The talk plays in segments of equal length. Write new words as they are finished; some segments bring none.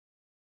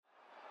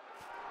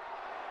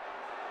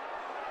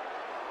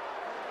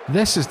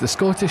This is the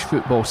Scottish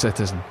Football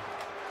Citizen,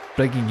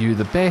 bringing you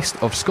the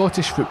best of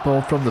Scottish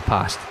football from the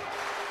past.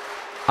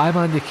 I'm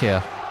Andy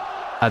Kerr,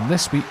 and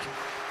this week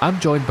I'm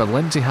joined by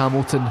Lindsay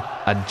Hamilton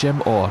and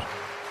Jim Orr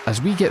as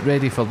we get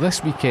ready for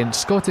this weekend's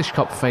Scottish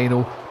Cup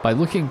final by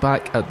looking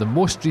back at the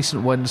most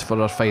recent wins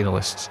for our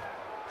finalists,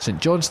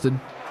 St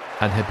Johnstone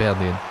and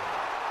Hibernian.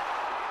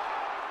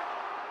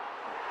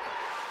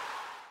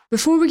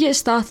 Before we get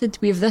started,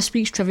 we have this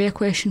week's trivia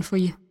question for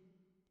you.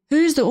 Who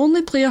is the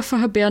only player for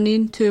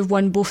Hibernian to have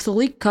won both the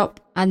League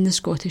Cup and the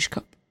Scottish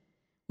Cup?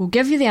 We'll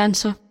give you the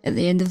answer at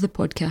the end of the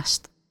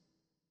podcast.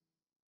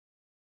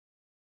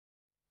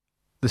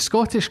 The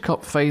Scottish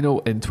Cup final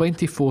in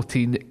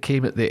 2014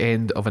 came at the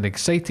end of an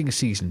exciting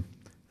season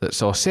that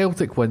saw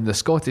Celtic win the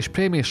Scottish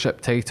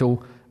Premiership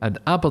title and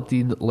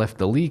Aberdeen lift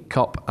the League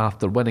Cup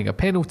after winning a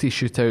penalty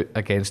shootout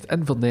against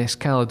Inverness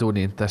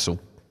Caledonian Thistle.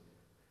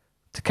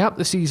 To cap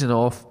the season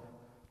off,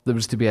 there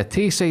was to be a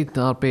Tayside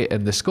derby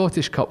in the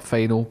Scottish Cup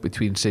final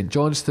between St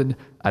Johnstone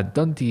and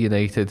Dundee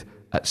United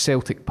at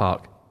Celtic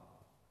Park.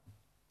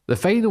 The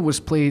final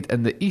was played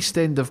in the East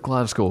End of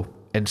Glasgow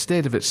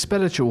instead of its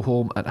spiritual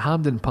home at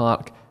Hampden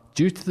Park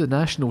due to the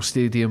National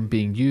Stadium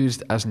being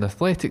used as an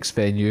athletics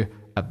venue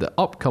at the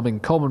upcoming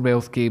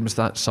Commonwealth Games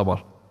that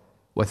summer,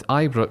 with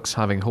Ibrox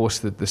having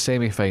hosted the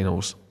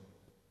semi-finals.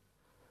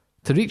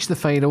 To reach the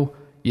final,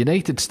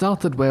 United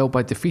started well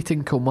by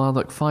defeating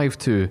Kilmarnock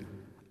 5-2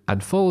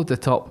 and followed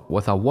it up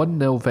with a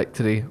 1-0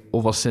 victory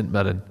over St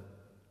Mirren.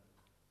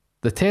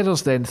 The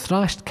Terrors then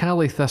thrashed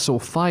Caley Thistle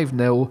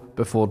 5-0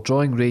 before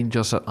drawing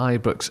Rangers at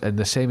Ibrox in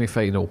the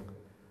semi-final,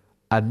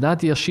 and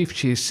Nadir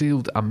Shifchi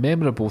sealed a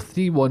memorable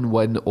 3-1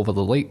 win over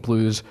the Light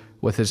Blues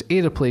with his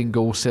aeroplane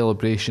goal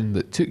celebration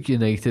that took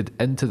United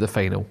into the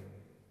final.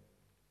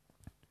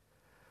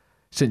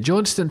 St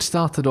Johnstone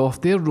started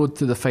off their road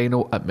to the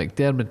final at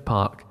McDiarmid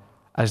Park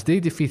as they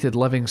defeated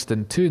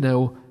Livingston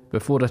 2-0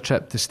 before a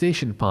trip to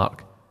Station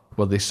Park,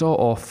 where they saw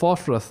off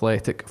Forfar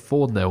Athletic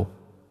 4-0.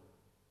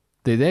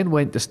 They then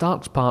went to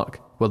Starks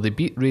Park, where they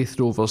beat Raith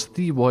Rovers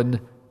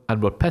 3-1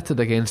 and were pitted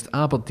against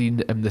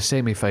Aberdeen in the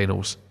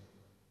semi-finals.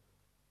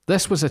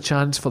 This was a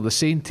chance for the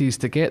Sainties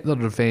to get their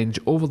revenge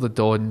over the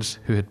Dons,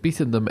 who had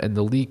beaten them in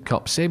the League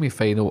Cup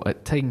semi-final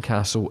at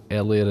Tynecastle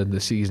earlier in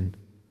the season.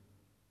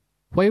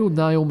 While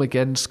Niall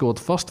McGinn scored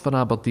first for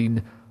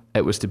Aberdeen,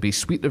 it was to be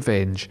sweet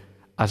revenge,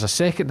 as a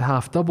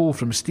second-half double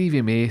from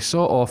Stevie May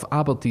saw off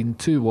Aberdeen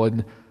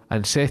 2-1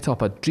 and set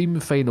up a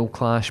dream final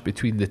clash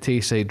between the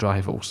Tayside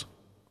rivals.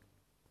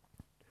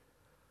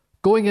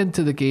 Going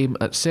into the game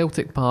at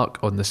Celtic Park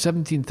on the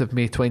 17th of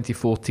May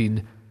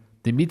 2014,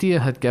 the media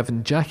had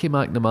given Jackie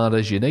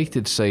McNamara's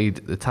United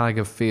side the tag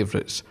of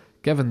favourites,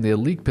 given their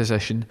league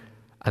position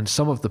and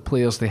some of the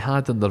players they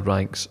had in their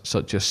ranks,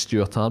 such as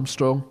Stuart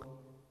Armstrong,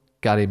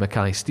 Gary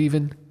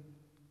Mackay-Steven,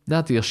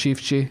 Nadir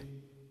Shifchi,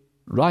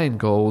 Ryan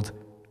Gauld,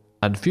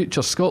 and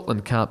future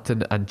Scotland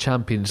captain and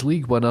Champions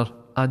League winner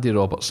Andy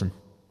Robertson.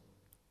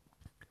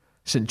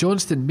 St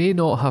Johnstone may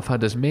not have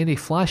had as many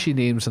flashy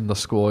names in their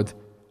squad,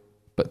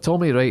 but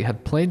Tommy Wright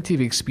had plenty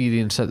of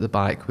experience at the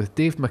back with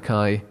Dave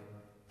Mackay,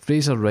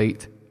 Fraser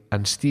Wright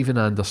and Stephen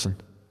Anderson.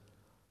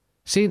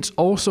 Saints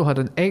also had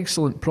an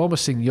excellent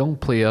promising young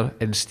player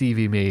in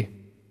Stevie May.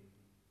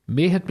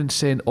 May had been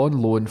sent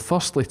on loan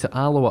firstly to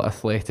Alloa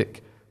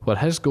Athletic, where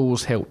his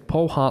goals helped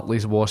Paul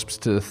Hartley's Wasps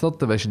to the 3rd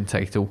Division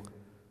title,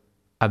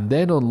 and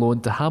then on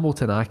loan to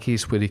Hamilton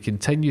Accies, where he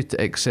continued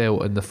to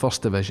excel in the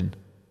 1st Division.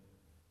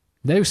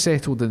 Now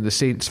settled in the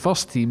Saints'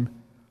 first team,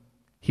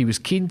 he was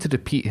keen to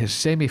repeat his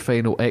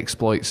semi-final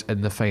exploits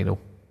in the final.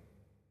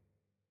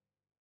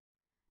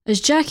 As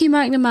Jackie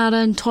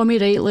McNamara and Tommy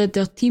Wright led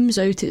their teams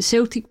out at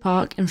Celtic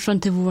Park in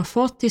front of over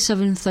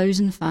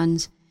 47,000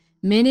 fans,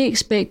 many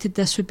expected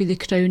this would be the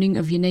crowning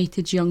of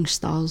United's young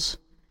stars.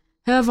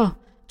 However,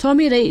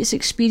 Tommy Wright's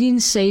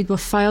experienced side were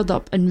fired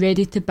up and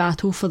ready to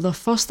battle for their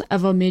first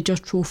ever major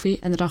trophy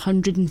in their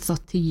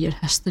 130-year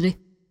history.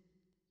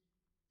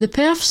 The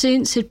Perth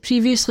Saints had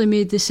previously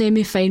made the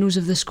semi-finals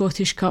of the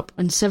Scottish Cup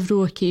on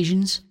several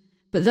occasions,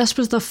 but this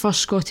was their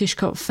first Scottish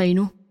Cup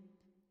final.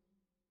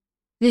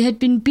 They had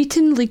been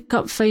beaten League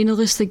Cup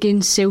finalists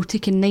against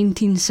Celtic in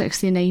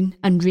 1969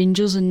 and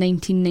Rangers in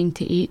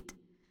 1998,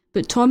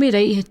 but Tommy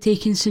Wright had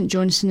taken St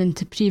Johnstone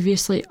into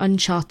previously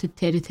uncharted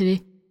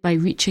territory by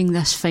reaching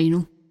this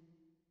final.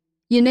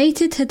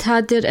 United had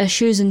had their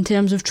issues in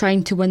terms of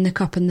trying to win the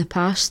cup in the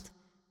past,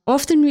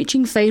 often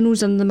reaching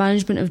finals under the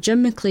management of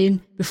Jim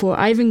McLean before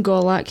Ivan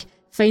Golak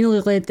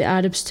finally led the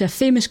Arabs to a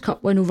famous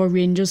cup win over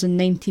Rangers in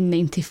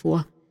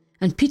 1994,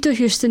 and Peter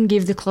Houston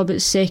gave the club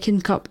its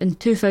second cup in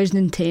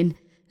 2010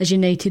 as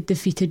United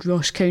defeated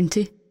Ross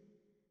County.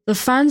 Their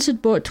fans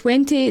had bought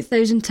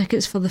 28,000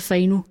 tickets for the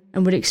final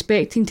and were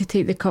expecting to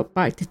take the cup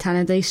back to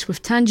Tannadice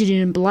with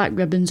tangerine and black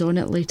ribbons on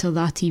it later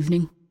that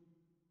evening.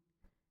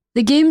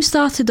 The game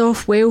started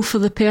off well for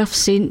the Perth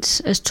Saints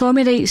as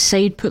Tommy Wright's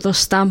side put their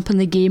stamp on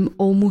the game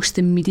almost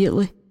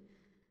immediately.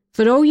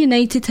 For all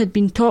United had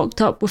been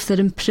talked up with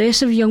their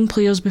impressive young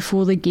players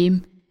before the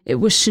game, it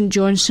was St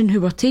Johnstone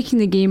who were taking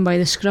the game by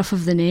the scruff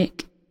of the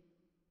neck.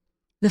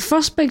 The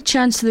first big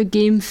chance of the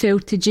game fell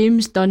to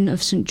James Dunn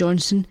of St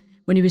Johnstone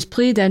when he was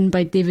played in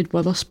by David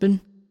Witherspoon.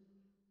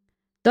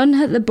 Dunn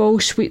hit the ball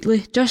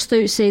sweetly just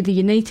outside the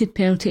United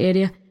penalty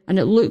area, and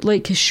it looked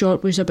like his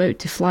shot was about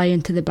to fly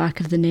into the back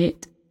of the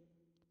net.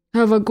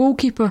 However,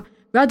 goalkeeper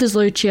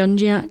Radoslaw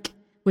Czerniak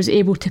was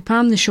able to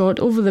palm the shot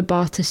over the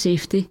bar to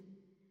safety.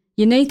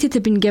 United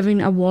had been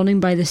given a warning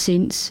by the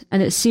Saints,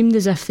 and it seemed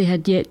as if they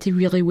had yet to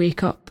really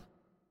wake up.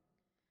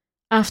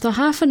 After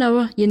half an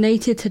hour,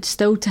 United had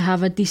still to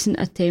have a decent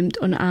attempt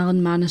on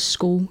Alan Manus'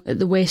 goal at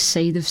the west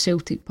side of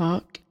Celtic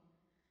Park.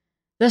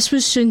 This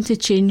was soon to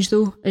change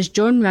though, as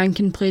John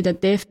Rankin played a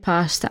deft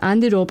pass to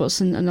Andy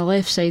Robertson on the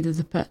left side of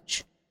the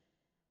pitch.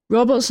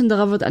 Robertson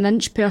delivered an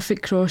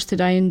inch-perfect cross to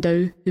Ryan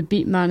Dow, who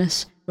beat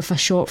Manus with a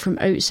shot from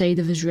outside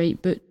of his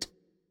right boot.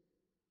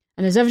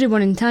 And as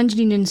everyone in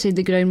Tangerine inside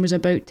the ground was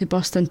about to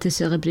burst into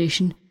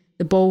celebration,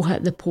 the ball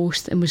hit the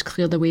post and was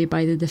cleared away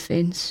by the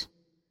defence.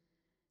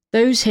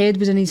 Dow's head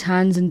was in his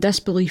hands in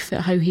disbelief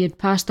at how he had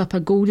passed up a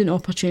golden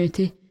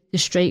opportunity to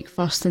strike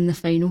first in the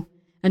final,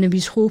 and he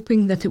was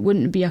hoping that it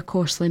wouldn't be a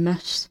costly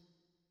miss.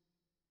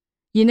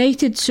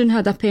 United soon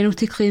had a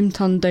penalty claim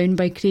turned down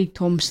by Craig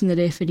Thompson, the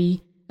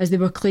referee, as they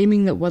were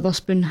claiming that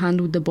Witherspoon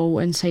handled the ball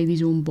inside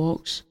his own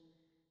box.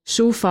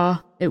 So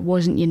far, it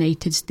wasn't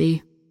United's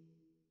day.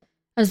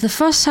 As the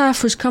first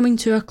half was coming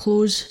to a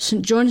close,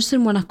 St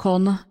Johnstone won a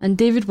corner and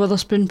David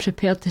Witherspoon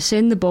prepared to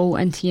send the ball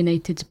into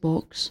United's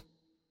box.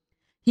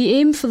 He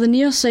aimed for the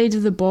near side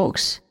of the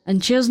box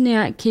and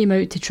Czerniak came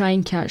out to try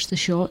and catch the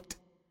shot.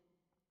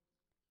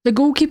 The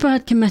goalkeeper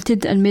had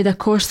committed and made a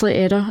costly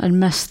error and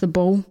missed the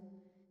ball.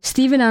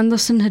 Stephen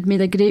Anderson had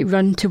made a great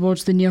run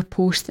towards the near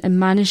post and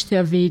managed to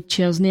evade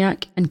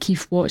Czerniak and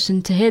Keith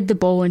Watson to head the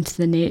ball into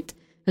the net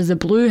as the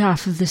blue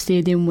half of the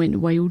stadium went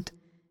wild,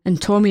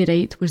 and Tommy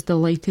Wright was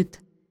delighted.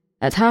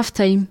 At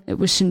half-time, it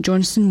was St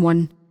Johnstone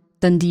 1,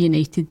 Dundee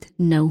United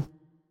 0.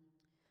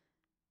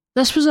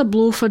 This was a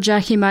blow for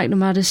Jackie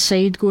McNamara's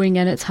side going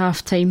in at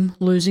half-time,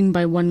 losing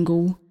by 1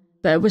 goal,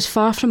 but it was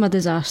far from a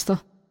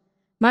disaster.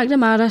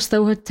 McNamara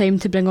still had time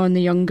to bring on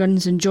the young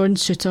guns in John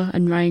Souttar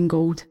and Ryan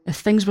Gauld if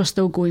things were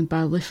still going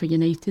badly for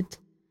United.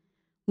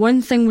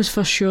 One thing was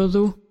for sure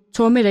though,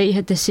 Tommy Wright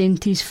had the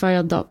Sainties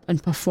fired up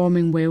and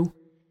performing well,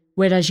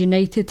 whereas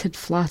United had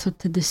flattered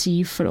to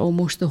deceive for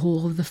almost the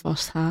whole of the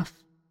first half.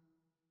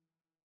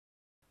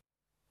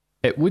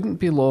 It wouldn't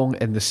be long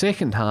in the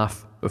second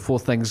half before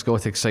things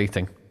got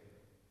exciting.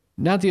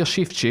 Nadir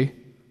Shifci,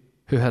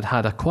 who had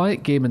had a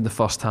quiet game in the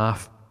first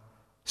half,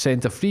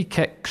 sent a free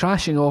kick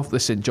crashing off the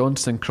St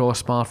Johnstone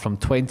crossbar from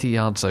 20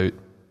 yards out.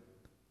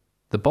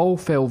 The ball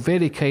fell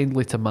very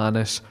kindly to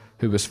Manus,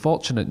 who was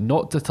fortunate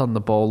not to turn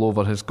the ball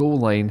over his goal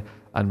line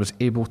and was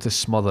able to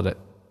smother it.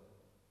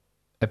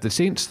 If the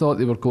Saints thought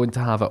they were going to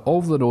have it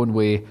all their own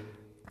way,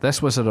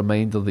 this was a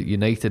reminder that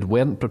United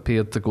weren't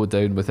prepared to go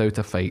down without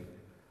a fight.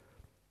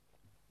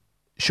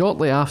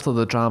 Shortly after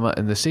the drama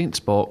in the Saints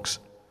box,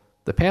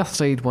 the Perth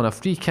side won a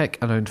free kick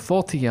around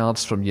 40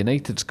 yards from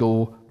United's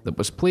goal that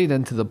was played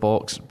into the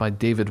box by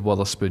David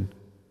Witherspoon.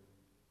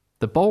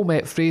 The ball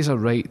met Fraser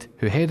Wright,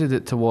 who headed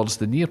it towards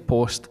the near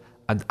post,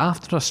 and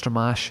after a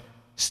stramash,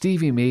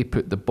 Stevie May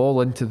put the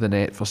ball into the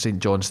net for St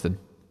Johnstone.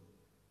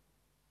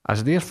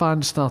 As their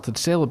fans started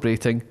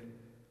celebrating,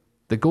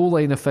 the goal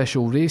line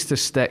official raised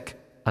his stick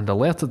and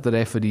alerted the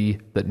referee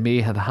that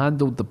May had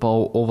handled the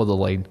ball over the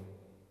line.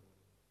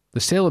 The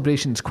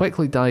celebrations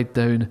quickly died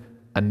down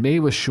and May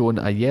was shown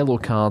a yellow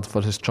card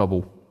for his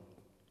trouble.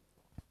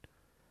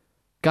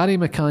 Gary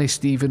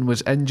Mackay-Steven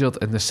was injured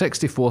in the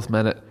 64th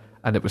minute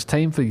and it was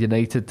time for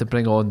United to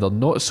bring on their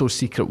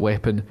not-so-secret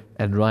weapon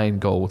in Ryan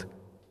Gauld.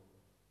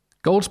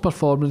 Gauld's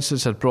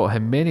performances had brought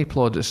him many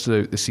plaudits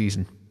throughout the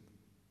season.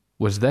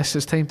 Was this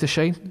his time to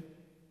shine?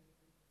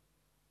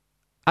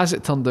 As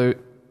it turned out,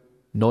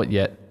 not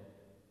yet.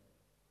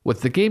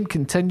 With the game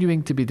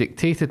continuing to be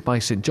dictated by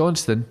St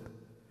Johnstone,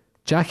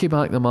 Jackie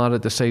McNamara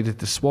decided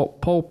to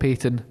swap Paul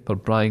Payton for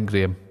Brian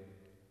Graham.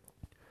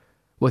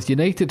 With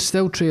United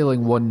still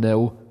trailing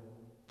 1-0,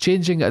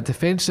 changing a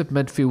defensive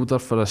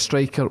midfielder for a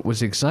striker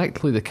was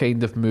exactly the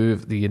kind of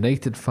move the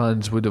United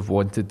fans would have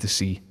wanted to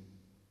see.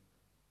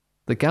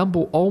 The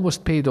gamble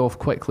almost paid off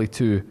quickly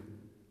too,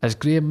 as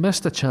Graham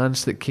missed a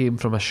chance that came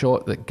from a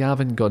shot that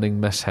Gavin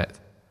Gunning mishit.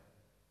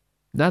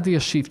 Nadir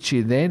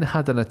Shifci then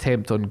had an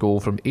attempt on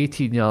goal from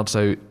 18 yards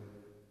out,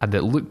 and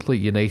it looked like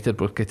United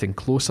were getting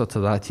closer to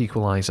that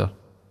equaliser.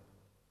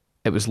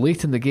 It was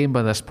late in the game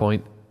by this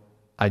point,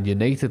 and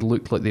United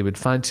looked like they would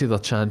fancy their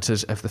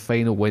chances if the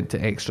final went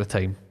to extra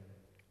time.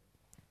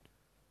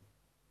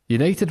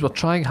 United were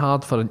trying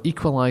hard for an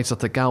equaliser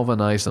to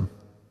galvanise them,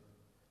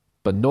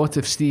 but not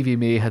if Stevie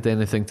May had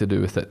anything to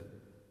do with it.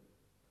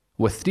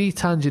 With 3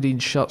 Tangerine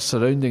shirts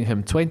surrounding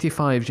him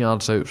 25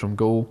 yards out from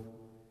goal,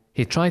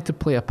 he tried to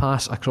play a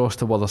pass across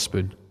to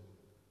Witherspoon.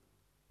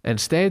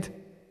 Instead,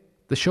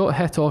 the shot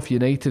hit off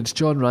United's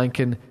John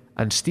Rankin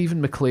and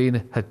Stephen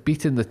McLean had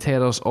beaten the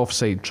Terrors'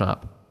 offside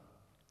trap.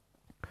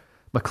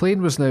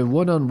 McLean was now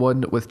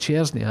 1-on-1 with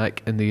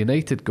Czerniak in the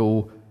United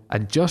goal,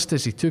 and just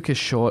as he took his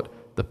shot,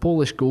 the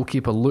Polish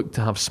goalkeeper looked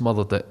to have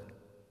smothered it.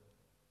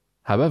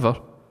 However,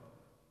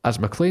 as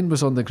McLean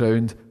was on the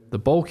ground, the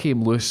ball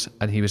came loose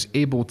and he was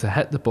able to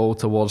hit the ball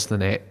towards the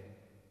net.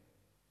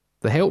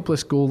 The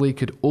helpless goalie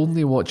could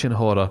only watch in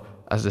horror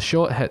as the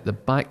shot hit the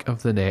back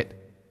of the net.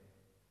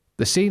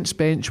 The Saints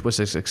bench was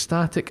as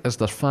ecstatic as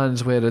their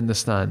fans were in the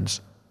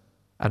stands,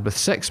 and with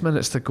 6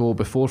 minutes to go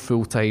before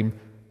full time,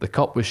 the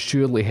cup was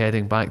surely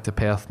heading back to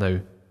Perth now.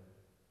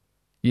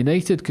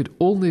 United could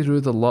only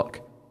rue their luck,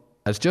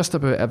 as just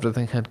about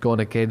everything had gone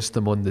against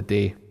them on the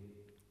day.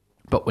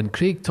 But when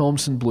Craig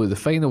Thompson blew the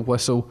final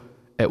whistle,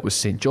 it was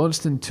St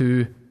Johnstone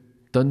 2,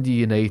 Dundee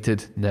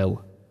United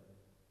 0.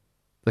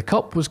 The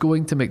cup was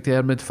going to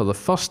McDiarmid for the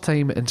first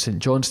time in St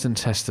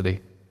Johnstone's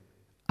history,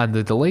 and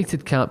the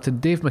delighted captain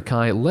Dave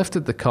Mackay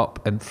lifted the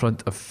cup in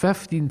front of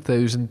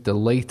 15,000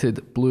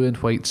 delighted blue and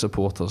white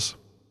supporters.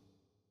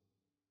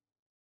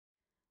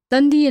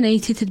 Dundee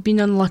United had been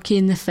unlucky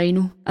in the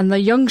final, and their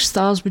young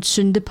stars would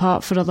soon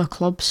depart for other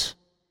clubs.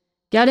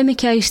 Gary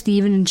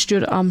Mackay-Steven and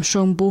Stuart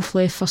Armstrong both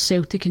left for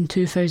Celtic in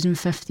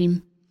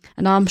 2015,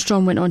 and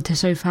Armstrong went on to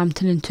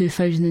Southampton in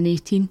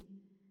 2018.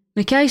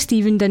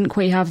 Mackay-Steven didn't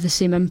quite have the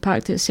same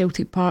impact at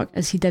Celtic Park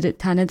as he did at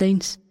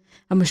Tannadice,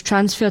 and was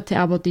transferred to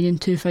Aberdeen in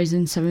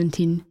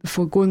 2017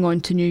 before going on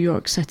to New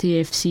York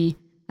City FC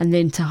and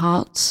then to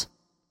Hearts.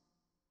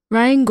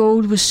 Ryan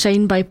Gauld was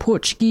signed by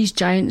Portuguese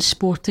giant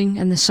Sporting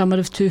in the summer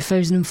of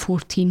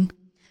 2014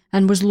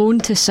 and was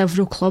loaned to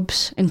several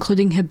clubs,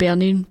 including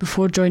Hibernian,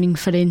 before joining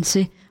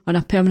Firenze on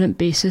a permanent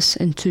basis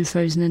in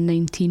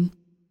 2019.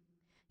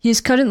 He is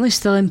currently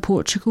still in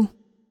Portugal.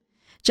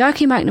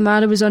 Jackie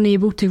McNamara was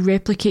unable to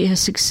replicate his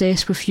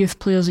success with youth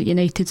players at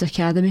United's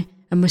academy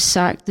and was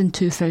sacked in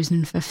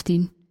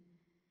 2015.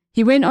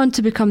 He went on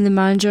to become the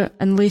manager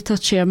and later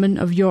chairman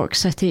of York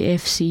City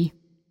FC.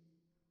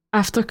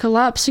 After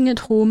collapsing at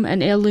home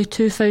in early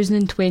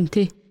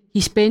 2020,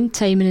 he spent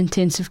time in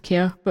intensive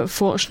care but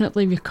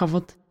fortunately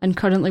recovered and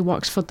currently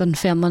works for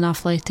Dunfermline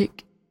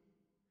Athletic.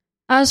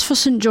 As for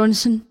St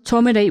Johnstone,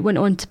 Tommy Wright went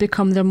on to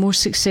become their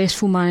most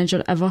successful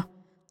manager ever,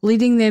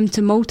 leading them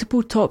to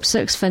multiple top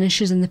 6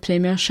 finishes in the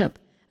Premiership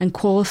and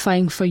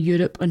qualifying for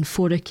Europe on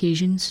 4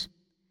 occasions.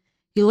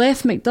 He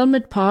left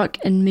McDiarmid Park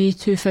in May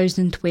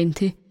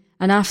 2020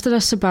 and after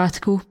a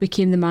sabbatical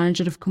became the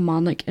manager of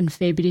Kilmarnock in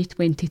February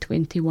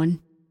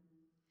 2021.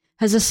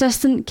 His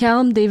assistant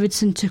Callum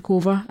Davidson took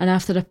over and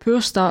after a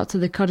poor start to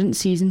the current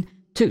season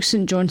took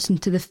St Johnstone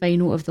to the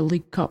final of the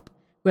League Cup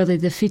where they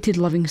defeated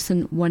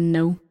Livingston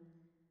 1-0.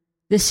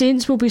 The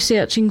Saints will be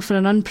searching for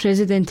an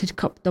unprecedented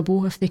cup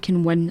double if they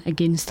can win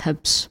against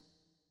Hibs.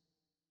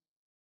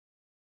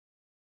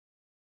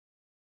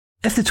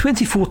 If the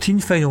 2014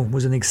 final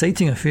was an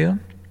exciting affair,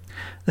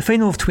 the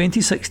final of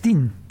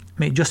 2016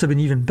 might just have been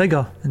even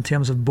bigger in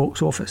terms of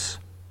box office.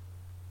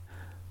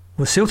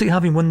 With Celtic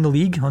having won the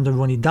league under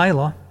Ronnie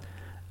Dyler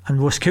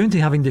and Ross County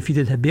having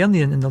defeated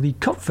Hibernian in the League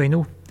Cup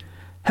final,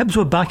 Hibs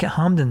were back at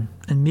Hampden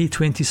in May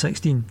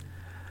 2016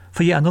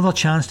 for yet another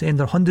chance to end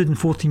their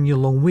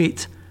 114-year-long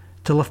wait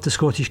to lift the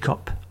Scottish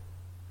Cup.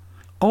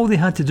 All they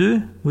had to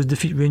do was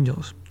defeat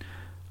Rangers.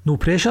 No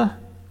pressure,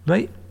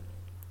 right?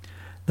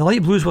 The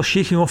Light Blues were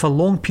shaking off a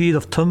long period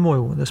of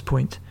turmoil at this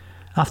point,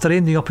 after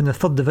ending up in the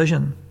 3rd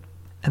division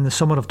in the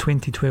summer of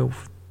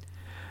 2012.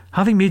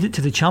 Having made it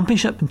to the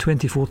Championship in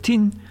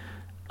 2014,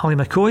 Ali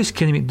McCoys,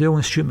 Kenny McDowell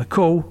and Stuart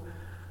McCall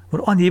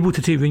were unable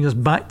to take Rangers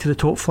back to the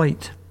top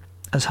flight,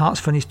 as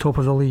Hearts finished top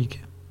of the league.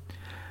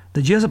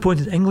 The Jers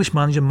appointed English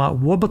manager Mark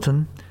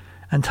Warburton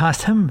and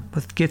tasked him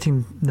with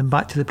getting them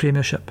back to the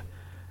Premiership,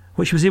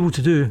 which he was able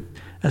to do,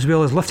 as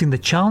well as lifting the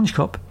Challenge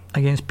Cup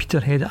against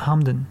Peterhead at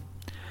Hampden.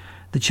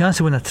 The chance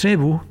to win a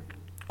treble,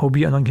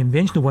 albeit an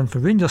unconventional one for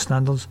Rangers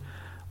standards,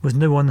 was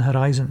now on the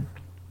horizon.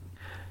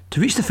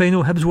 To reach the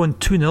final, Hibs won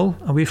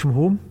 2-0 away from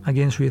home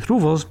against Raith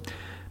Rovers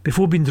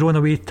before being drawn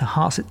away to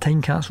Hearts at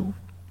Tynecastle.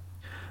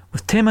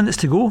 With 10 minutes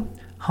to go,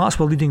 Hearts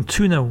were leading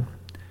 2-0,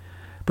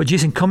 but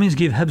Jason Cummings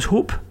gave Hibs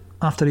hope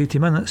after 80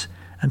 minutes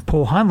and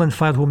Paul Hanlon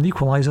fired home the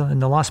equaliser in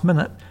the last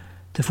minute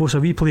to force a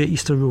replay at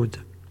Easter Road.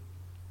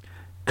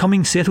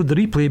 Cummings settled the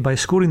replay by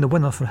scoring the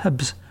winner for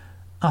Hibs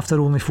after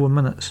only 4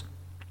 minutes,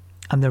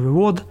 and their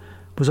reward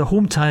was a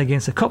home tie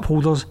against the cup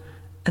holders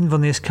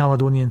Inverness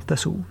Caledonian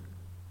Thistle.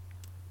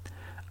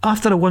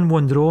 After a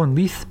 1-1 draw in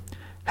Leith,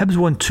 Hibs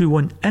won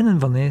 2-1 in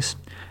Inverness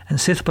and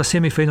set up a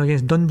semi-final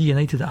against Dundee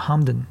United at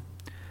Hampden.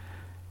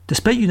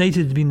 Despite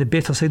United being the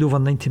better side over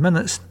 90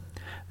 minutes,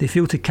 they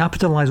failed to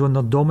capitalise on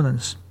their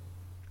dominance.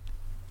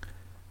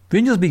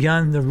 Rangers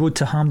began their road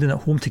to Hampden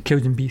at home to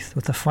Cowdenbeath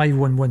with a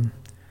 5-1 win,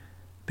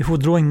 before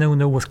drawing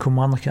 0-0 with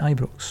Kilmarnock at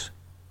Ibrox.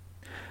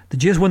 The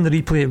Jays won the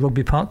replay at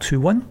Rugby Park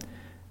 2-1,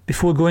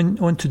 before going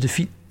on to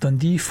defeat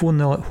Dundee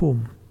 4-0 at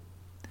home.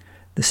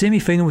 The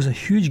semi-final was a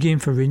huge game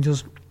for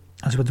Rangers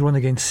as were drawn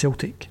against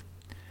Celtic.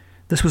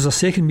 This was their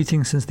second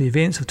meeting since the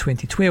events of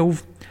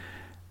 2012,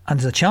 and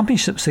as a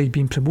Championship side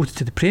being promoted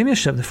to the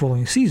Premiership the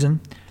following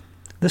season,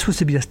 this was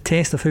to be a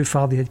test of how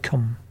far they had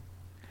come.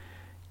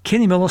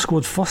 Kenny Miller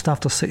scored first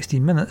after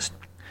 16 minutes,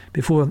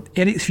 before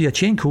Eric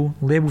Sviatchenko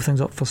levelled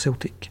things up for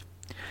Celtic.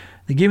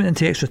 The game went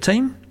into extra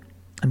time,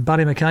 and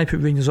Barry Mackay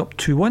put Rangers up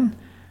 2-1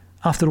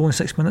 after only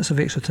 6 minutes of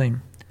extra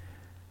time.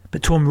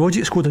 But Tom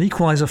Rogic scored an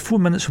equaliser 4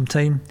 minutes from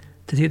time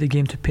to take the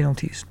game to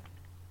penalties.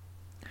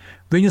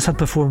 Rangers had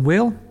performed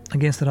well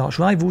against their arch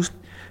rivals,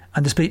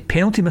 and despite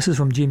penalty misses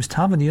from James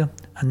Tavernier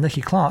and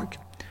Nicky Clark,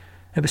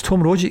 it was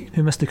Tom Rogic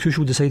who missed the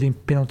crucial deciding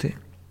penalty.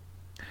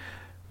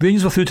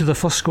 Rangers were through to their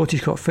first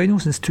Scottish Cup final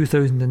since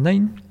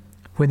 2009,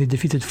 when they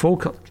defeated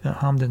Falkirk at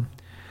Hampden.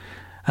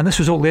 And this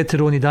result led to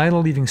Ronnie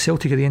Dyler leaving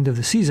Celtic at the end of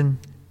the season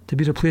to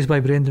be replaced by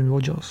Brendan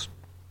Rodgers.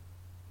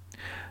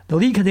 The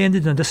league had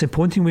ended in a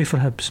disappointing way for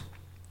Hibs,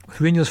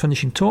 with Rangers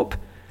finishing top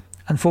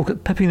and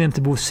Falkirk pipping them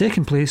to both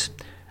second place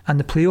and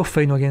the playoff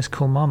final against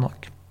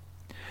Kilmarnock.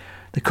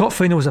 The cup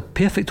final was a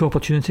perfect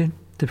opportunity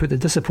to put the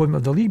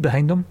disappointment of the league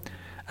behind them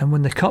and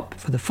win the cup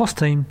for the first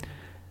time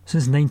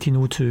since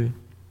 1902.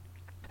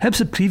 Hibs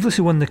had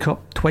previously won the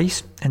cup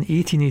twice in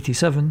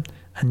 1887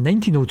 and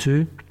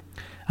 1902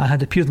 and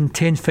had appeared in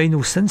 10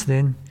 finals since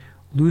then,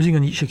 losing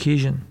on each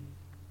occasion.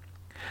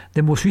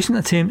 The most recent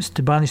attempts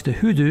to banish the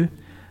hoodoo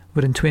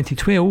were in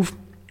 2012,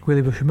 where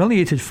they were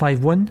humiliated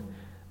 5-1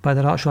 by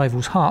their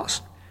arch-rivals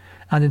Hearts,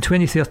 and in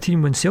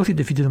 2013 when Celtic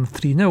defeated them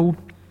 3-0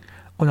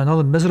 on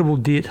another miserable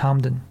day at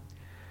Hampden.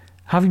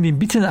 Having been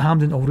beaten at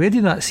Hampden already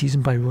that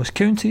season by Ross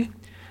County,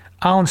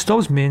 Alan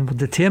Stubbs' men were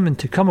determined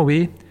to come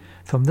away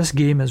from this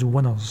game as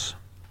winners.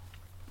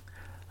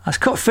 As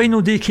Cup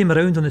final day came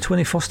around on the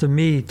 21st of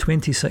May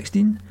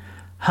 2016,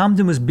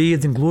 Hampden was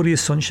bathed in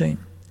glorious sunshine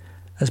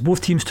as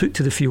both teams took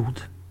to the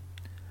field.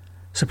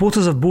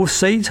 Supporters of both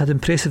sides had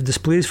impressive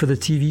displays for the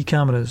TV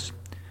cameras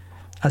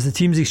as the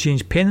teams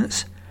exchanged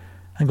pennants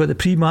and got the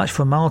pre-match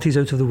formalities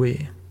out of the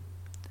way.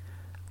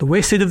 The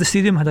west side of the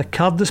stadium had a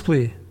card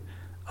display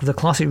of the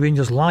classic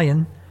Rangers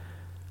lion,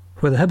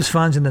 where the Hibs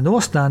fans in the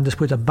north stand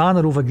displayed a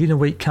banner over green and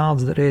white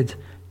cards that read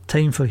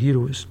 "Time for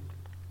Heroes."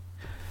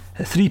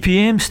 At 3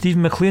 p.m,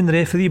 Stephen McLean, the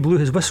referee, blew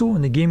his whistle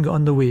and the game got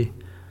underway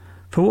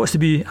for what was to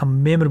be a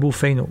memorable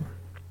final.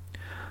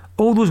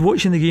 All those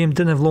watching the game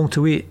didn't have long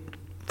to wait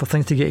for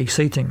things to get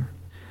exciting,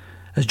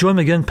 as John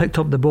McGinn picked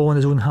up the ball in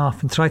his own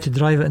half and tried to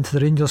drive it into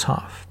the Rangers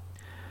half.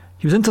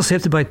 He was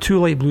intercepted by 2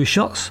 light blue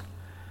shirts,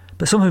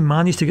 but somehow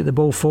managed to get the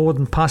ball forward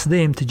and pass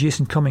them to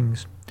Jason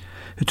Cummings,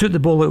 who took the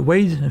ball out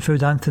wide and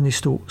found Anthony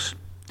Stokes.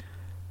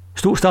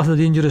 Stokes started a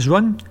dangerous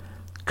run,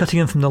 cutting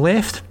in from the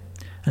left,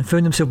 and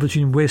found himself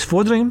between Wes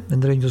Foderingham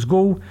and the Rangers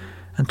goal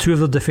and 2 of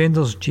their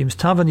defenders, James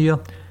Tavernier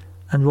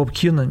and Rob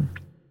Kiernan.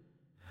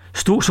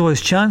 Stokes saw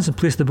his chance and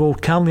placed the ball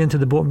calmly into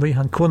the bottom right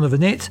hand corner of the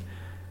net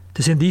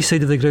to send the east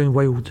side of the ground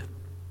wild.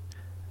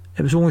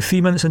 It was only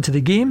 3 minutes into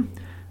the game,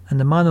 and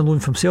the man on loan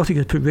from Celtic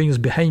had put Rangers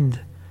behind.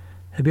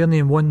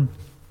 Hibernian 1,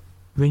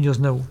 Rangers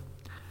 0.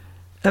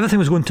 Everything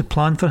was going to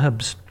plan for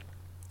Hibs,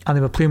 and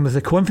they were playing with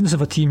the confidence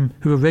of a team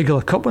who were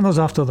regular cup winners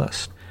after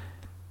this.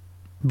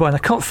 But in a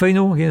cup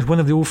final against one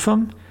of the old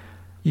firm,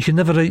 you can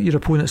never write your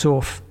opponents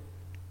off,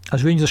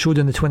 as Rangers showed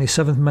in the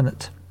 27th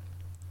minute.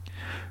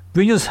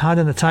 Rangers had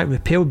an attack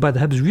repelled by the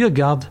Hibs rear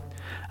guard,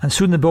 and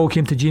soon the ball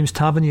came to James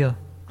Tavernier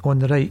on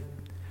the right.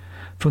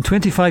 From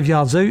 25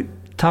 yards out,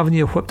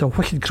 Tavernier whipped a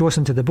wicked cross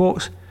into the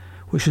box,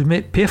 which was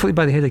met perfectly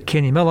by the head of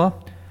Kenny Miller,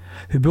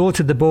 who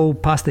bulleted the ball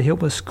past the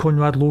helpless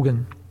Conrad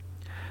Logan.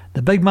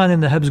 The big man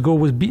in the Hibs goal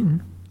was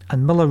beaten,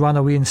 and Miller ran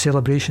away in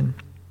celebration.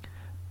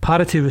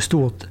 Parity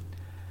restored.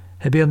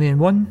 Hibernian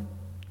 1,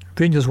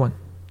 Rangers 1.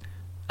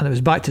 And it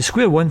was back to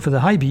square one for the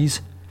High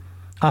Bees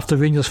after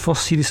Rangers'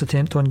 first serious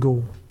attempt on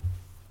goal.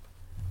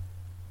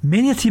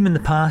 Many a team in the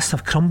past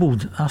have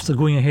crumbled after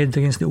going ahead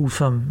against the old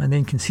firm and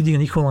then conceding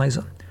an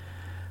equaliser,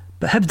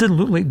 but Hibs didn't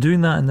look like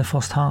doing that in the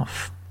first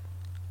half.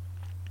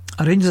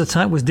 A Rangers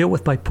attack was dealt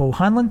with by Paul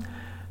Hanlon,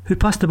 who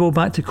passed the ball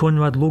back to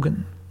Conrad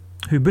Logan,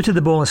 who booted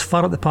the ball as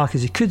far up the park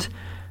as he could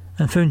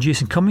and found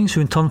Jason Cummings,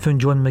 who in turn found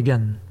John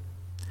McGinn.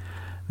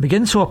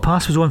 McGinn saw a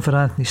pass was on for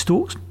Anthony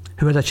Stokes,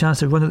 who had a chance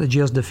to run at the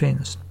Gers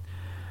defence.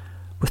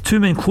 With 2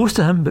 men close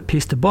to him but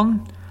pace to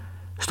burn,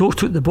 Stokes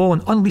took the ball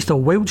and unleashed a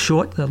wild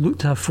shot that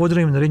looked to have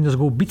Foderingham and the Rangers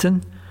goal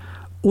beaten,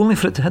 only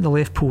for it to hit the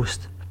left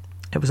post.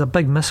 It was a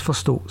big miss for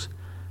Stokes,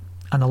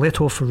 and a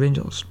let-off for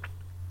Rangers.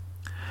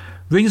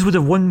 Rangers would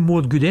have one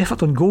more good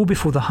effort on goal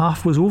before the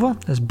half was over,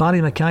 as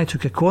Barry Mackay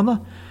took a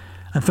corner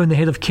and found the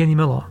head of Kenny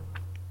Miller.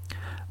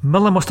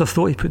 Miller must have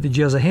thought he put the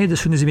Gers ahead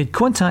as soon as he made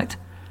contact,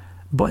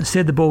 but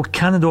instead the ball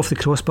cannoned off the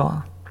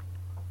crossbar.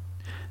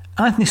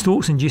 Anthony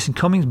Stokes and Jason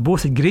Cummings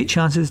both had great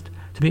chances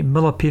to make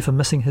Miller pay for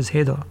missing his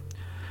header.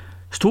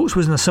 Stokes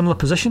was in a similar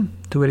position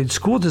to where he'd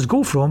scored his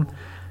goal from,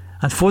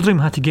 and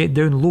Foderingham had to get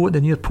down low at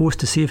the near post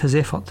to save his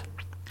effort.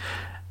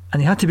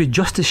 And he had to be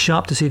just as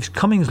sharp to save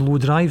Cummings' low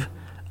drive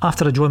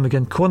after a John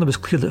McGinn corner was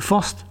cleared at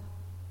first.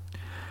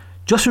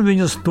 Just when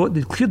Rangers thought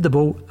they'd cleared the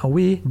ball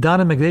away,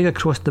 Darren McGregor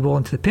crossed the ball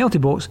into the penalty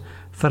box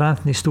for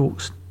Anthony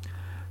Stokes.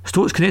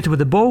 Stokes connected with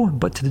the ball,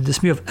 but to the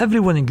dismay of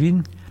everyone in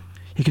green,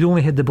 he could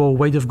only hit the ball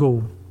wide of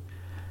goal.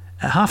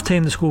 At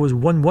half-time the score was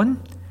 1-1,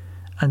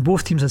 and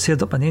both teams had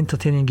set up an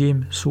entertaining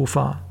game so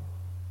far.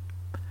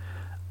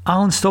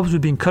 Alan Stubbs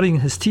would be encouraging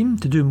his team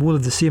to do more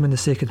of the same in the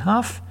second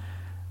half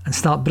and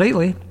start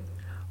brightly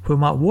while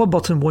Mark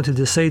Warburton wanted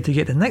the side to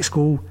get the next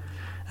goal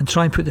and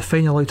try and put the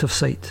final out of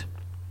sight.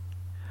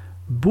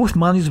 Both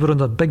managers were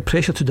under big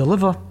pressure to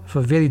deliver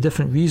for very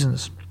different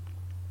reasons.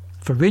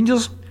 For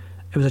Rangers,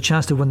 it was a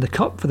chance to win the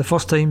Cup for the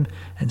first time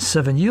in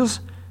 7 years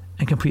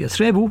and complete a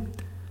treble.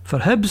 For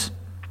Hibs,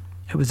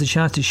 it was the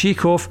chance to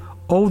shake off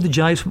all the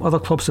jibes from other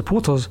club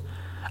supporters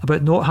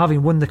about not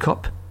having won the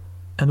Cup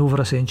in over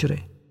a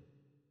century.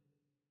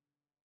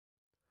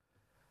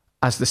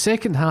 As the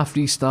second half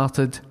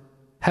restarted,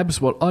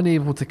 Hibs were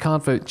unable to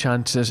carve out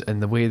chances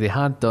in the way they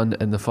had done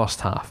in the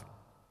first half.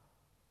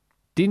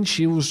 Dean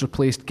Shiels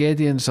replaced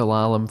Gideon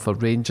Zelalem for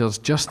Rangers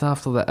just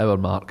after the hour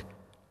mark,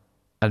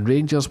 and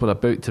Rangers were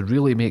about to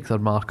really make their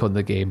mark on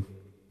the game.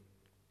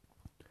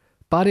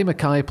 Barry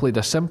Mackay played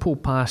a simple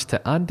pass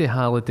to Andy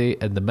Halliday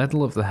in the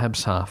middle of the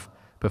Hibs half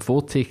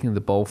before taking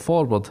the ball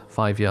forward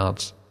 5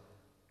 yards.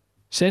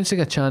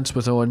 Sensing a chance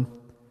was on,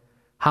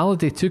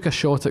 Halliday took a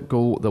shot at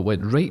goal that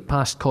went right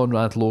past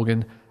Conrad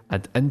Logan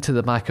and into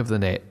the back of the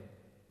net.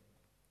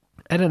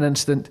 In an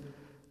instant,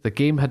 the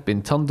game had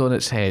been turned on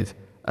its head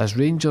as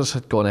Rangers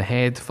had gone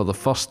ahead for the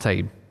first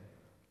time.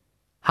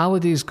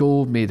 Halliday's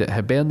goal made it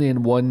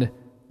Hibernian 1,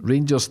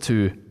 Rangers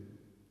 2,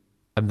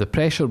 and the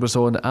pressure was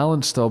on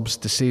Alan Stubbs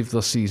to save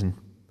their season.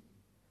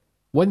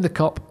 Win the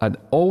Cup and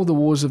all the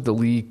woes of the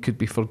league could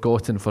be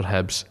forgotten for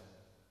Hibs.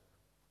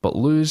 But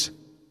lose,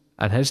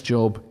 and his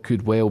job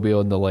could well be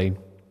on the line.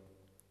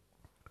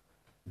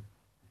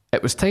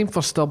 It was time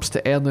for Stubbs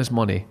to earn his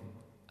money,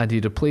 and he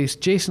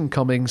replaced Jason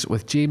Cummings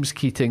with James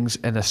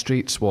Keatings in a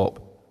straight swap.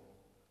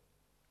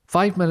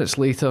 5 minutes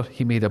later,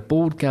 he made a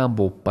bold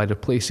gamble by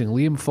replacing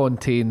Liam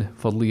Fontaine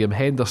for Liam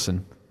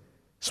Henderson,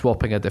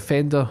 swapping a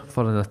defender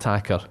for an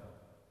attacker.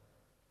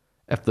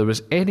 If there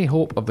was any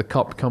hope of the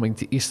Cup coming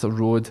to Easter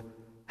Road,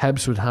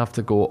 Hibs would have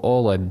to go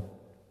all in.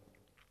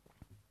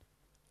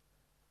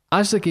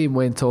 As the game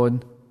went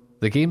on,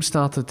 the game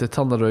started to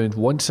turn around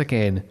once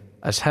again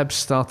as Hibs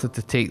started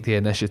to take the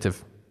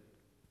initiative.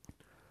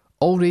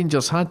 All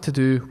Rangers had to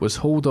do was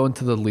hold on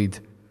to their lead,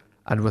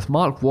 and with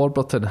Mark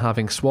Warburton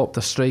having swapped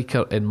a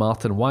striker in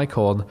Martin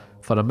Waghorn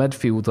for a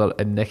midfielder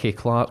in Nicky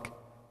Clark,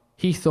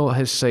 he thought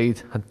his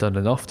side had done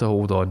enough to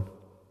hold on.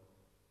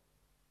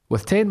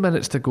 With 10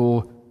 minutes to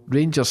go,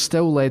 Rangers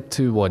still led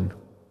 2-1,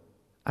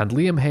 and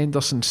Liam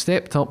Henderson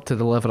stepped up to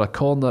deliver a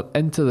corner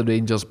into the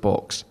Rangers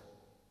box.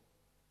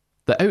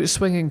 The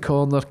outswinging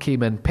corner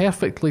came in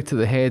perfectly to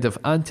the head of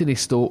Anthony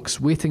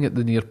Stokes waiting at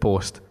the near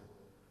post,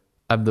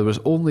 and there was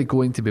only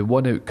going to be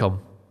one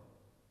outcome.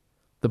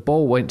 The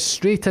ball went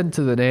straight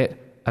into the net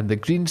and the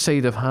green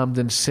side of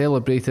Hampden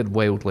celebrated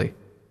wildly.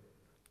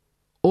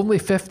 Only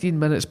 15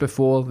 minutes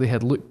before they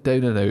had looked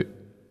down and out,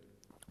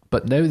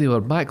 but now they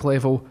were back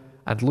level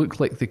and looked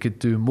like they could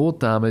do more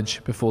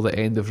damage before the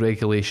end of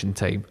regulation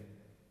time.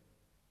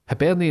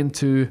 Hibernian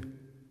 2,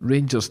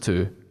 Rangers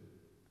 2,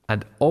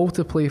 and all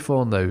to play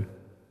for now.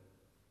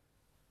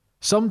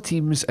 Some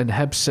teams in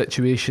Hibs'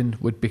 situation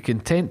would be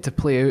content to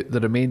play out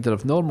the remainder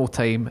of normal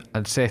time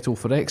and settle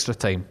for extra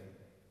time,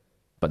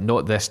 but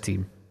not this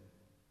team.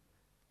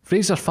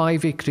 Fraser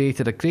Fivey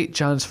created a great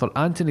chance for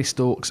Anthony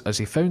Stokes as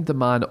he found the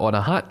man on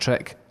a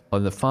hat-trick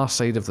on the far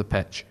side of the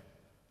pitch.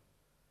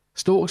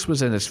 Stokes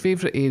was in his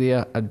favourite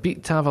area and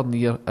beat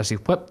Tavernier as he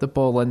whipped the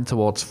ball in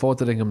towards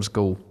Fotheringham's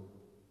goal.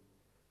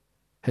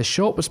 His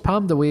shot was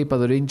palmed away by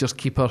the Rangers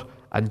keeper,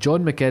 and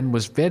John McGinn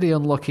was very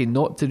unlucky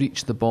not to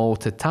reach the ball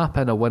to tap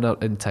in a winner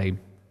in time.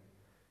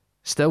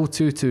 Still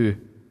 2-2,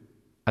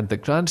 and the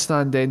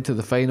grandstand end to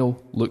the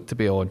final looked to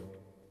be on.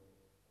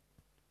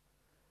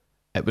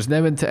 It was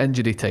now into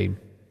injury time,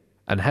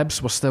 and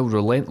Hibs were still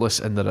relentless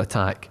in their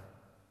attack.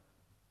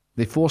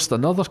 They forced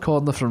another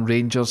corner from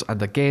Rangers, and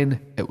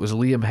again it was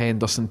Liam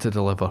Henderson to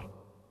deliver.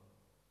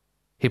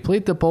 He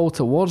played the ball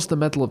towards the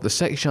middle of the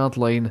 6-yard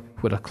line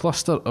where a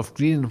cluster of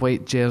green and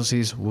white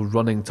jerseys were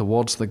running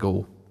towards the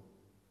goal.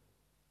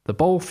 The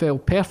ball fell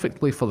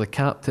perfectly for the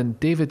captain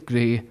David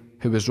Gray,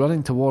 who was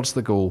running towards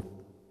the goal,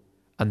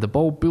 and the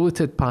ball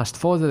bulleted past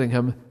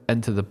Fotheringham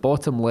into the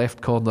bottom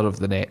left corner of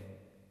the net.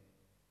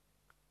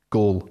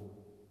 Goal.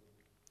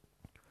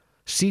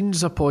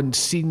 Scenes upon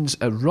scenes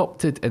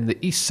erupted in the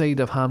east side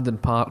of Hampden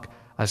Park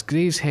as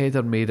Gray's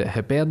header made it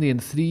Hibernian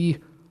 3,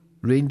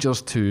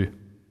 Rangers 2,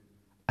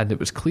 and it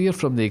was clear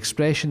from the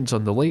expressions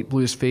on the light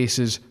blues'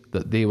 faces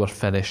that they were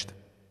finished.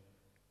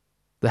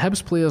 The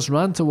Hibs players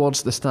ran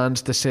towards the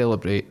stands to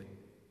celebrate,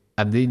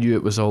 and they knew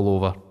it was all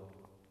over.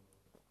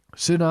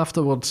 Soon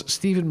afterwards,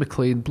 Stephen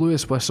McLean blew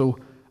his whistle,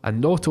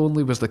 and not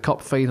only was the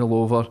cup final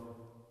over,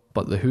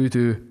 but the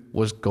hoodoo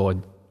was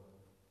gone.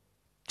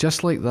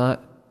 Just like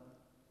that,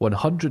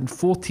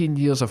 114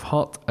 years of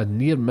hurt and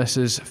near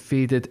misses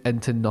faded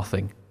into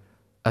nothing,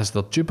 as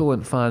their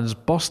jubilant fans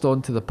burst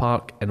onto the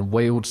park in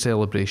wild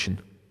celebration.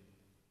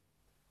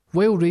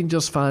 While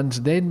Rangers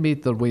fans then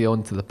made their way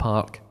onto the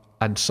park,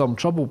 and some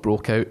trouble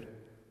broke out,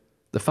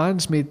 the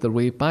fans made their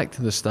way back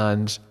to the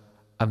stands,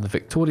 and the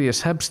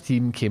victorious Hibs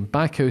team came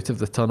back out of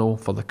the tunnel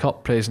for the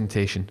cup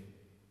presentation.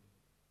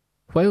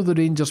 While the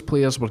Rangers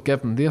players were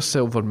given their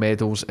silver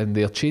medals in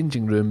their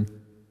changing room,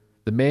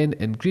 The men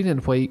in green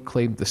and white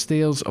climbed the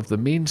stairs of the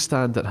main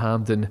stand at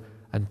Hampden,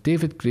 and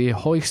David Gray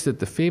hoisted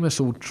the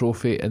famous old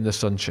trophy in the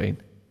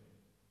sunshine.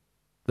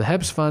 The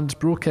Hibs fans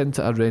broke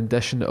into a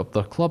rendition of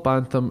their club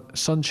anthem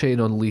Sunshine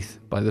on Leith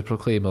by the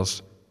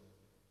Proclaimers.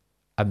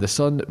 And the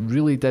sun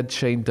really did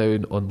shine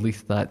down on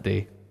Leith that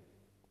day.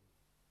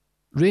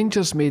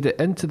 Rangers made it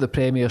into the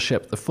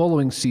Premiership the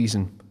following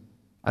season,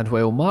 and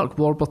while Mark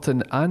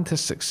Warburton and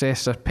his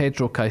successor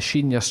Pedro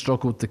Caixinha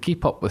struggled to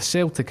keep up with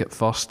Celtic at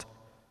first,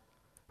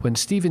 when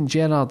Steven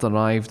Gerrard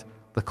arrived,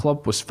 the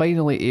club was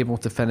finally able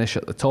to finish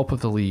at the top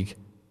of the league.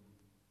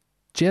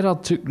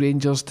 Gerrard took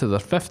Rangers to their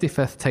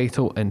 55th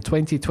title in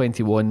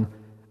 2021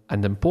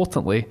 and,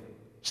 importantly,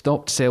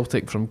 stopped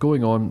Celtic from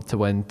going on to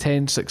win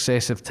 10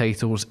 successive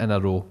titles in a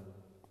row.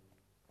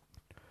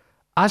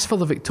 As for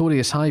the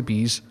victorious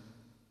Highbees,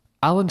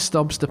 Alan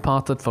Stubbs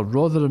departed for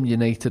Rotherham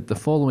United the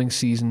following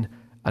season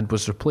and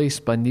was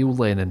replaced by Neil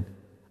Lennon,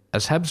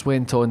 as Hibs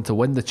went on to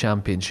win the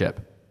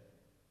championship.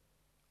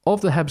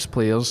 Of the Hibs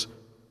players,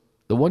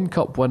 the one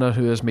cup winner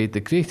who has made the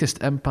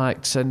greatest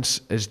impact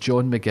since is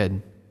John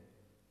McGinn.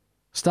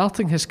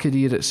 Starting his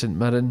career at St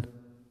Mirren,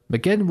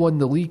 McGinn won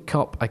the League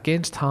Cup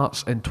against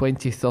Hearts in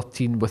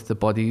 2013 with the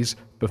Buddies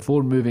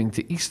before moving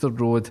to Easter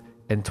Road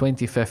in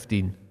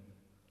 2015.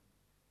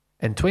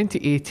 In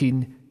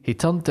 2018, he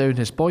turned down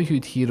his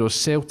boyhood heroes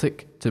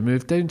Celtic to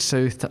move down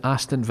south to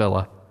Aston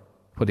Villa,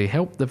 where he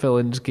helped the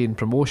Villains gain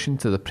promotion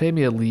to the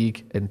Premier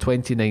League in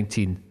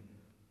 2019.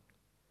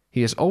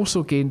 He has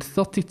also gained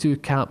 32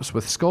 caps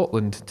with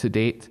Scotland to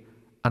date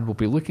and will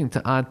be looking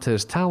to add to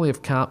his tally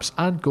of caps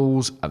and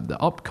goals at the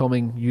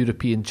upcoming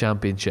European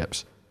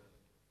Championships.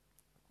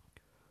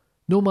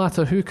 No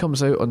matter who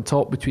comes out on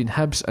top between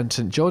Hibs and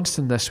St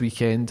Johnstone this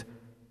weekend,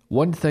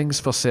 one thing's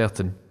for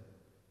certain.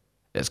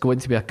 It's going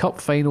to be a cup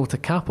final to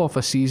cap off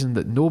a season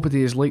that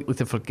nobody is likely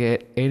to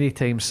forget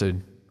anytime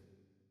soon.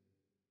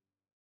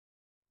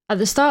 At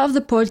the start of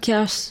the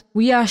podcast,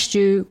 we asked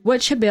you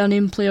which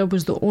Hibernian player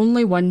was the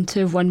only one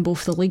to have won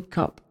both the League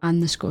Cup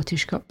and the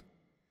Scottish Cup.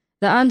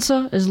 The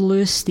answer is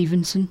Lewis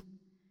Stevenson.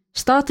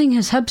 Starting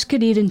his Hibs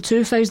career in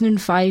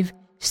 2005,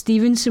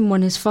 Stevenson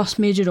won his first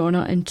major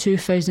honour in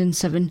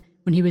 2007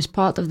 when he was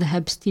part of the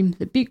Hibs team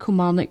that beat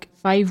Kilmarnock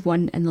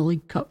 5-1 in the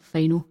League Cup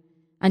final,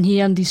 and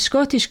he earned his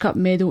Scottish Cup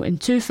medal in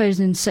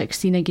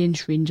 2016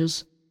 against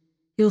Rangers.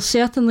 He'll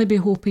certainly be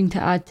hoping to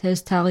add to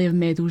his tally of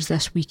medals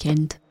this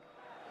weekend.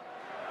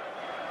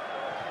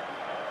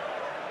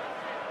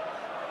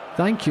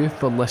 Thank you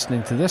for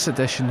listening to this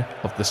edition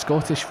of the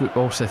Scottish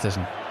Football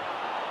Citizen.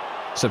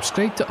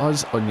 Subscribe to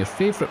us on your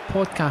favourite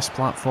podcast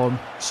platform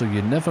so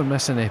you never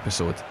miss an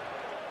episode.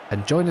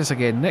 And join us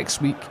again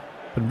next week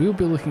when we'll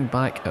be looking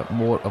back at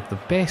more of the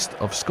best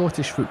of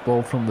Scottish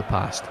football from the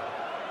past.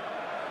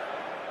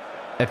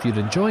 If you're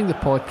enjoying the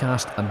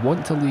podcast and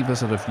want to leave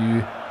us a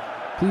review,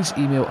 please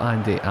email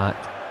Andy at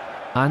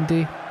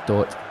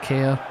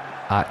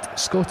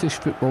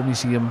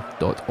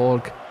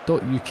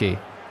andy.care@scottishfootballmuseum.org.uk.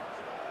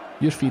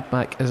 Your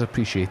feedback is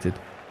appreciated.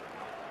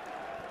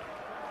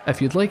 If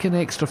you'd like an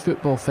extra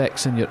football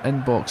fix in your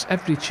inbox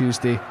every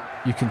Tuesday,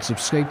 you can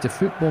subscribe to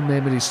Football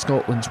Memories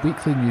Scotland's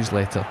weekly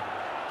newsletter,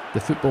 The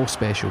Football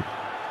Special,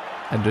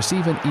 and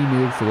receive an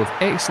email full of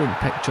excellent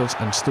pictures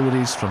and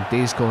stories from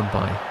days gone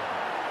by.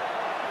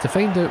 To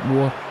find out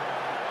more,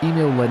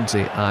 email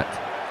Lindsay at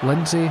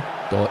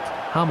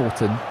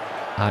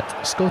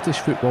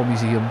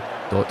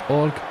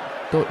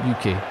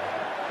lindsay.hamilton@scottishfootballmuseum.org.uk.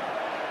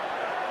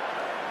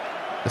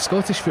 The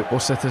Scottish Football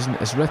Citizen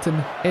is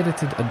written,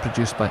 edited and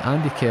produced by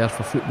Andy Kerr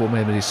for Football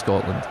Memories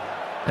Scotland,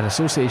 in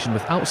association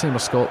with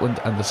Alzheimer's Scotland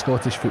and the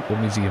Scottish Football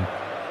Museum.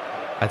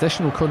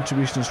 Additional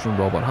contributions from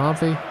Robert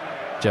Harvey,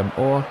 Jim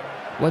Orr,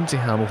 Lindsay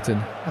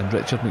Hamilton and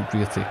Richard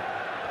McBrearty.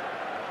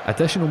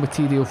 Additional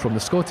material from the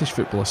Scottish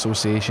Football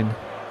Association,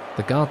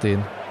 The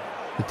Guardian,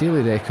 The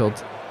Daily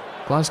Record,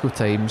 Glasgow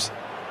Times,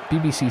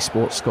 BBC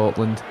Sports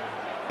Scotland,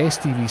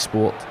 STV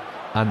Sport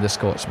and The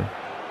Scotsman.